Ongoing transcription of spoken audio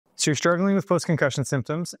So you're struggling with post-concussion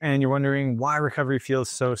symptoms and you're wondering why recovery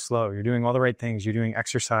feels so slow. You're doing all the right things. You're doing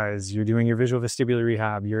exercise. You're doing your visual vestibular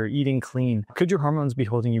rehab. You're eating clean. Could your hormones be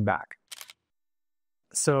holding you back?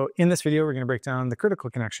 So in this video, we're going to break down the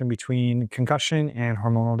critical connection between concussion and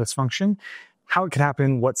hormonal dysfunction, how it could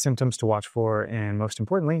happen, what symptoms to watch for, and most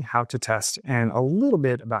importantly, how to test, and a little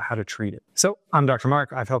bit about how to treat it. So I'm Dr.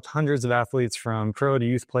 Mark. I've helped hundreds of athletes from pro to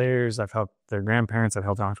youth players. I've helped their grandparents. I've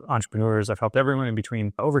helped entrepreneurs. I've helped everyone in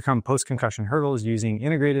between overcome post-concussion hurdles using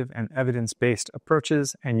integrative and evidence-based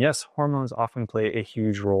approaches. And yes, hormones often play a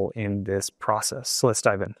huge role in this process. So let's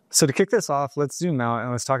dive in. So to kick this off, let's zoom out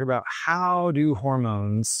and let's talk about how do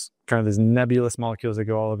hormones, kind of these nebulous molecules that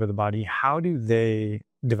go all over the body, how do they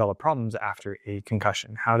develop problems after a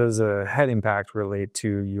concussion? How does a head impact relate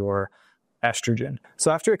to your estrogen?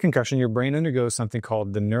 So after a concussion, your brain undergoes something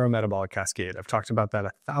called the neurometabolic cascade. I've talked about that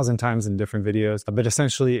 1,000 times in different videos, but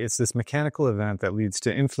essentially it's this mechanical event that leads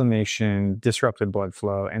to inflammation, disrupted blood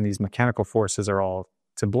flow, and these mechanical forces are all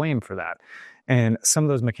to blame for that. And some of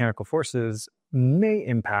those mechanical forces may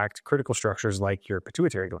impact critical structures like your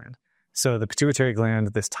pituitary gland. So the pituitary gland,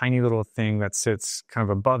 this tiny little thing that sits kind of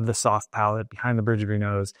above the soft palate, behind the bridge of your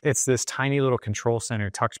nose, it's this tiny little control center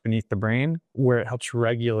tucked beneath the brain where it helps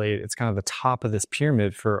regulate. It's kind of the top of this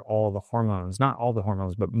pyramid for all the hormones, not all the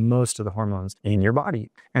hormones, but most of the hormones in your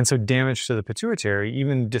body. And so damage to the pituitary,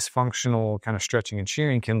 even dysfunctional kind of stretching and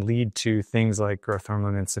shearing, can lead to things like growth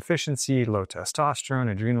hormone insufficiency, low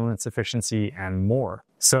testosterone, adrenal insufficiency, and more.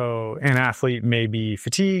 So an athlete may be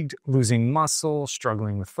fatigued, losing muscle,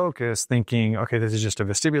 struggling with focus, thinking, okay, this is just a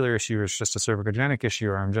vestibular issue, or it's just a cervicogenic issue,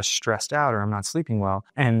 or I'm just stressed out, or I'm not sleeping well.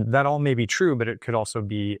 And that all may be true, but it could also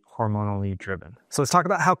be hormonally driven. So let's talk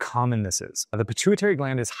about how common this is. The pituitary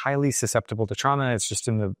gland is highly susceptible to trauma. It's just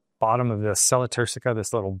in the bottom of the sella turcica,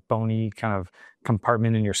 this little bony kind of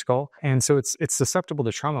compartment in your skull. And so it's susceptible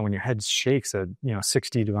to trauma when your head shakes at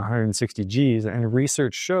 60 to 160 Gs. And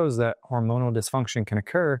research shows that hormonal dysfunction can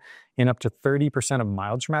occur in up to 30% of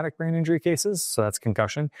mild traumatic brain injury cases, so that's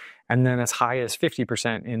concussion, and then as high as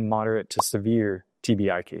 50% in moderate to severe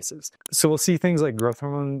TBI cases. So we'll see things like growth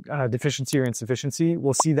hormone deficiency or insufficiency.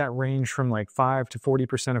 We'll see that range from like 5 to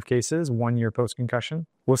 40% of cases 1 year post-concussion.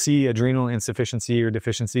 We'll see adrenal insufficiency or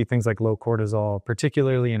deficiency, things like low cortisol,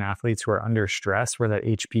 particularly in athletes who are under stress, where that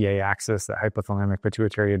HPA axis, that hypothalamic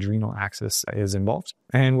pituitary adrenal axis, is involved.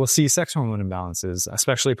 And we'll see sex hormone imbalances,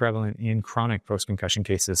 especially prevalent in chronic post-concussion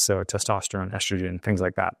cases, so testosterone, estrogen, things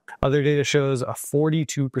like that. Other data shows a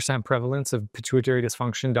 42% prevalence of pituitary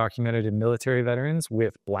dysfunction documented in military veterans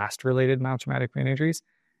with blast-related mild traumatic brain injuries.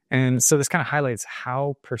 And so this kind of highlights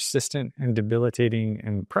how persistent and debilitating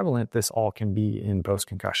and prevalent this all can be in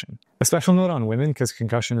post-concussion. A special note on women, because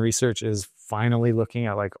concussion research is finally looking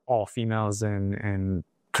at like all females and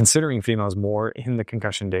considering females more in the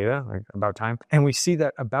concussion data, like about time. And we see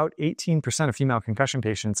that about 18% of female concussion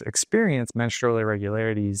patients experience menstrual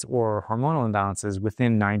irregularities or hormonal imbalances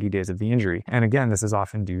within 90 days of the injury. And again, this is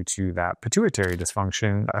often due to that pituitary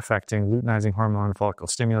dysfunction affecting luteinizing hormone, follicle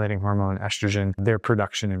stimulating hormone, estrogen, their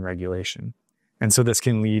production and regulation. And so this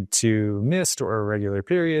can lead to missed or irregular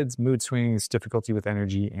periods, mood swings, difficulty with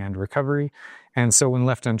energy and recovery. And so when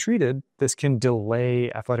left untreated, this can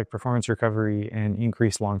delay athletic performance recovery and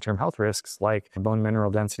increase long-term health risks like bone mineral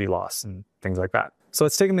density loss and things like that. So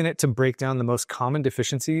let's take a minute to break down the most common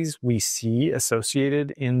deficiencies we see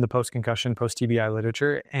associated in the post-concussion, post-TBI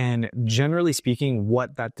literature, and generally speaking,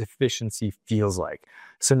 what that deficiency feels like.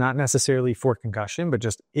 So not necessarily for concussion, but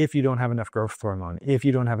just if you don't have enough growth hormone, if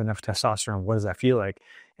you don't have enough testosterone, what does that feel like?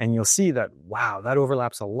 And you'll see that, wow, that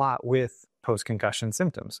overlaps a lot with post-concussion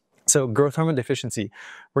symptoms. So growth hormone deficiency,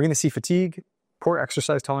 we're going to see fatigue, poor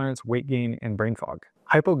exercise tolerance, weight gain, and brain fog.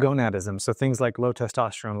 Hypogonadism, so things like low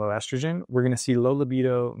testosterone, low estrogen, we're going to see low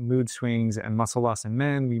libido, mood swings, and muscle loss in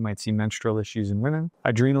men. We might see menstrual issues in women.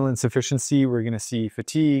 Adrenal insufficiency, we're going to see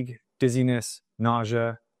fatigue, dizziness,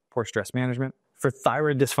 nausea, poor stress management. For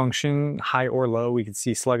thyroid dysfunction, high or low, we could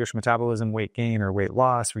see sluggish metabolism, weight gain or weight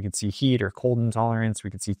loss. We could see heat or cold intolerance. We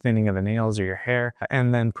could see thinning of the nails or your hair.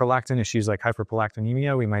 And then prolactin issues like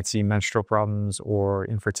hyperprolactinemia, we might see menstrual problems or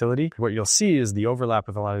infertility. What you'll see is the overlap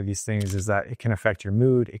with a lot of these things is that it can affect your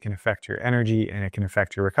mood, it can affect your energy, and it can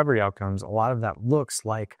affect your recovery outcomes. A lot of that looks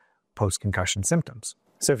like post-concussion symptoms.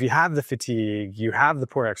 So if you have the fatigue, you have the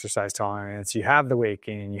poor exercise tolerance, you have the weight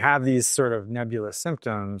gain, you have these sort of nebulous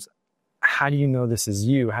symptoms, how do you know this is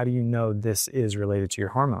you? How do you know this is related to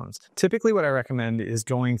your hormones? Typically, what I recommend is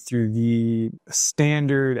going through the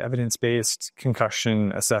standard evidence-based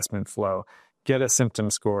concussion assessment flow. get a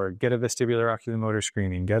symptom score, get a vestibular oculomotor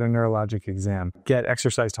screening, get a neurologic exam, get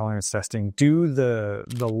exercise tolerance testing, do the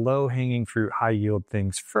low-hanging fruit, high-yield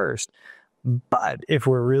things first. But if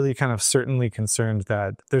we're really kind of certainly concerned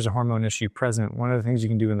that there's a hormone issue present, one of the things you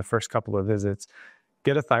can do in the first couple of visits,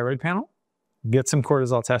 get a thyroid panel, get some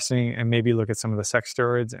cortisol testing, and maybe look at some of the sex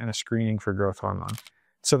steroids and a screening for growth hormone.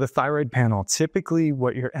 So the thyroid panel, typically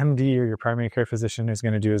what your MD or your primary care physician is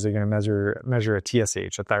going to do is they're going to measure a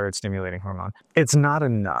TSH, a thyroid stimulating hormone. It's not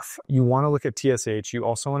enough. You want to look at TSH. You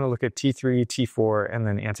also want to look at T3, T4, and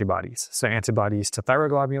then antibodies. So antibodies to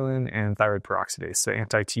thyroglobulin and thyroid peroxidase. So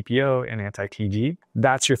anti-TPO and anti-TG.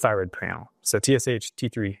 That's your thyroid panel. So TSH,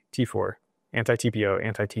 T3, T4. Anti-TPO,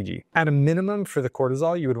 anti-TG. At a minimum for the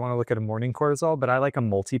cortisol, you would want to look at a morning cortisol, but I like a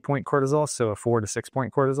multi-point cortisol, so a 4 to 6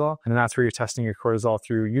 point cortisol. And that's where you're testing your cortisol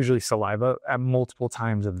through usually saliva at multiple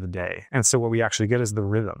times of the day. And so what we actually get is the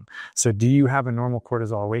rhythm. So do you have a normal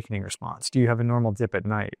cortisol awakening response? Do you have a normal dip at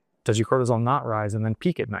night? Does your cortisol not rise and then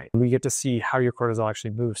peak at night? We get to see how your cortisol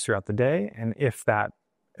actually moves throughout the day and if that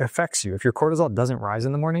affects you. If your cortisol doesn't rise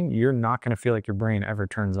in the morning, you're not going to feel like your brain ever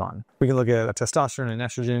turns on. We can look at testosterone and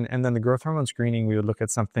estrogen, and then the growth hormone screening, we would look at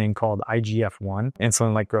something called IGF-1,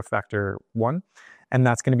 insulin-like growth factor 1, and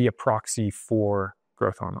that's going to be a proxy for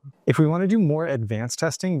growth hormone. If we want to do more advanced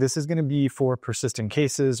testing, this is going to be for persistent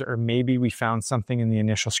cases, or maybe we found something in the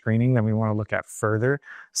initial screening that we want to look at further.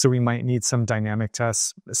 So we might need some dynamic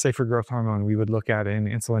tests. Say for growth hormone, we would look at an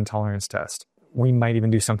insulin tolerance test. We might even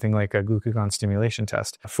do something like a glucagon stimulation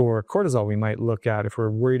test. For cortisol, we might look at, if we're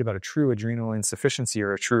worried about a true adrenal insufficiency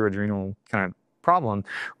or a true adrenal kind of problem,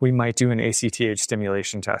 we might do an ACTH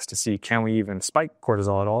stimulation test to see, can we even spike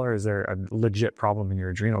cortisol at all, or is there a legit problem in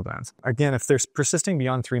your adrenal glands? Again, if there's persisting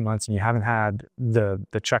beyond 3 months and you haven't had the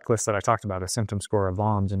checklist that I talked about, a symptom score, a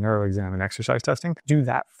VOMS, a neuro exam, and exercise testing, do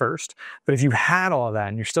that first. But if you had all that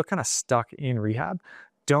and you're still kind of stuck in rehab,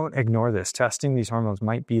 don't ignore this. Testing these hormones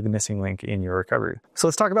might be the missing link in your recovery. So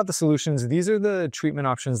let's talk about the solutions. These are the treatment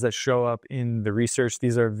options that show up in the research.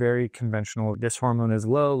 These are very conventional. This hormone is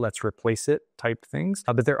low, let's replace it type things.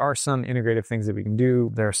 But there are some integrative things that we can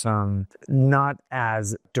do. There are some not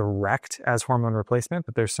as direct as hormone replacement,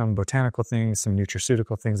 but there's some botanical things, some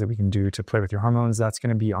nutraceutical things that we can do to play with your hormones. That's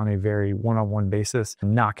going to be on a very one-on-one basis.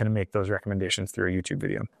 I'm not going to make those recommendations through a YouTube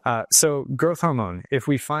video. So growth hormone, if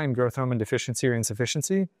we find growth hormone deficiency or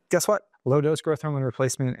insufficiency, guess what? Low dose growth hormone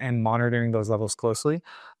replacement and monitoring those levels closely.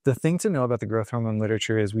 The thing to know about the growth hormone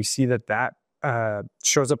literature is we see that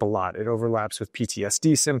shows up a lot. It overlaps with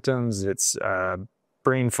PTSD symptoms. It's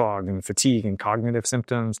brain fog and fatigue and cognitive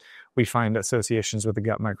symptoms. We find associations with the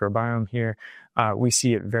gut microbiome here. We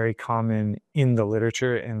see it very common in the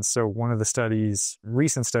literature. And so one of the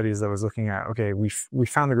recent studies that was looking at, okay, we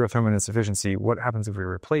found the growth hormone insufficiency. What happens if we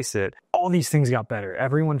replace it? All these things got better.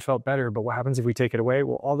 Everyone felt better. But what happens if we take it away?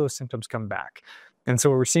 Well, all those symptoms come back. And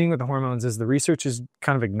so what we're seeing with the hormones is the research is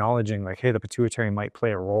kind of acknowledging like, hey, the pituitary might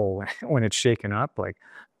play a role when it's shaken up, like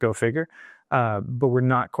go figure. But we're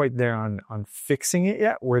not quite there on fixing it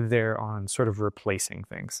yet. We're there on sort of replacing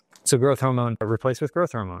things. So growth hormone, replace with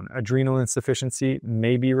growth hormone. Adrenal insufficiency,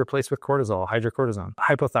 maybe replace with cortisol, hydrocortisone.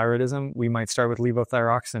 Hypothyroidism, we might start with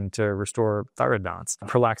levothyroxine to restore thyroid balance.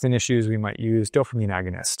 Prolactin issues, we might use dopamine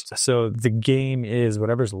agonist. So the game is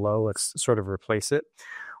whatever's low, let's sort of replace it.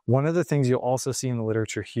 One of the things you'll also see in the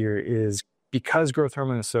literature here is because growth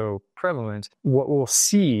hormone is so prevalent, what we'll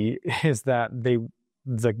see is that the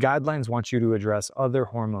guidelines want you to address other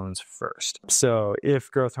hormones first. So if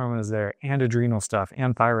growth hormone is there and adrenal stuff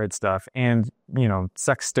and thyroid stuff and,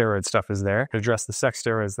 sex steroid stuff is there, address the sex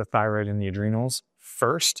steroids, the thyroid and the adrenals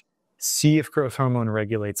first. See if growth hormone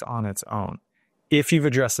regulates on its own. If you've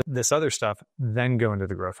addressed this other stuff, then go into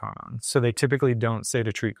the growth hormone. So they typically don't say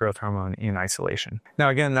to treat growth hormone in isolation. Now,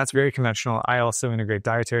 again, that's very conventional. I also integrate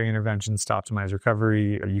dietary interventions to optimize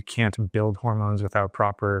recovery. You can't build hormones without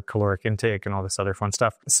proper caloric intake and all this other fun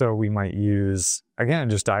stuff. So we might use, again,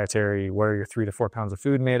 just dietary. What are your 3 to 4 pounds of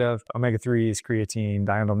food made of? Omega-3s, creatine,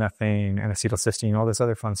 diindolylmethane, and acetylcysteine, all this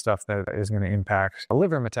other fun stuff that is going to impact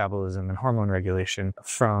liver metabolism and hormone regulation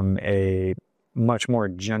from a much more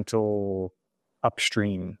gentle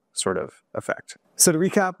upstream sort of effect. So to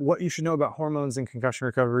recap, what you should know about hormones in concussion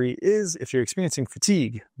recovery is if you're experiencing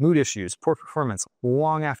fatigue, mood issues, poor performance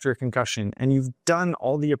long after a concussion, and you've done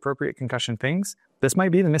all the appropriate concussion things, this might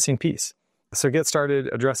be the missing piece. So get started,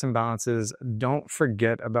 address imbalances. Don't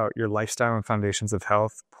forget about your lifestyle and foundations of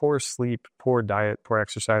health. Poor sleep, poor diet, poor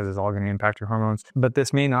exercise is all going to impact your hormones, but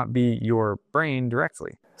this may not be your brain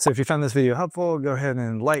directly. So if you found this video helpful, go ahead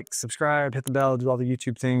and like, subscribe, hit the bell, do all the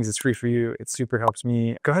YouTube things. It's free for you. It super helps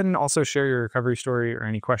me. Go ahead and also share your recovery story or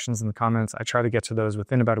any questions in the comments. I try to get to those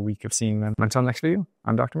within about a week of seeing them. Until next video,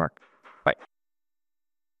 I'm Dr. Mark.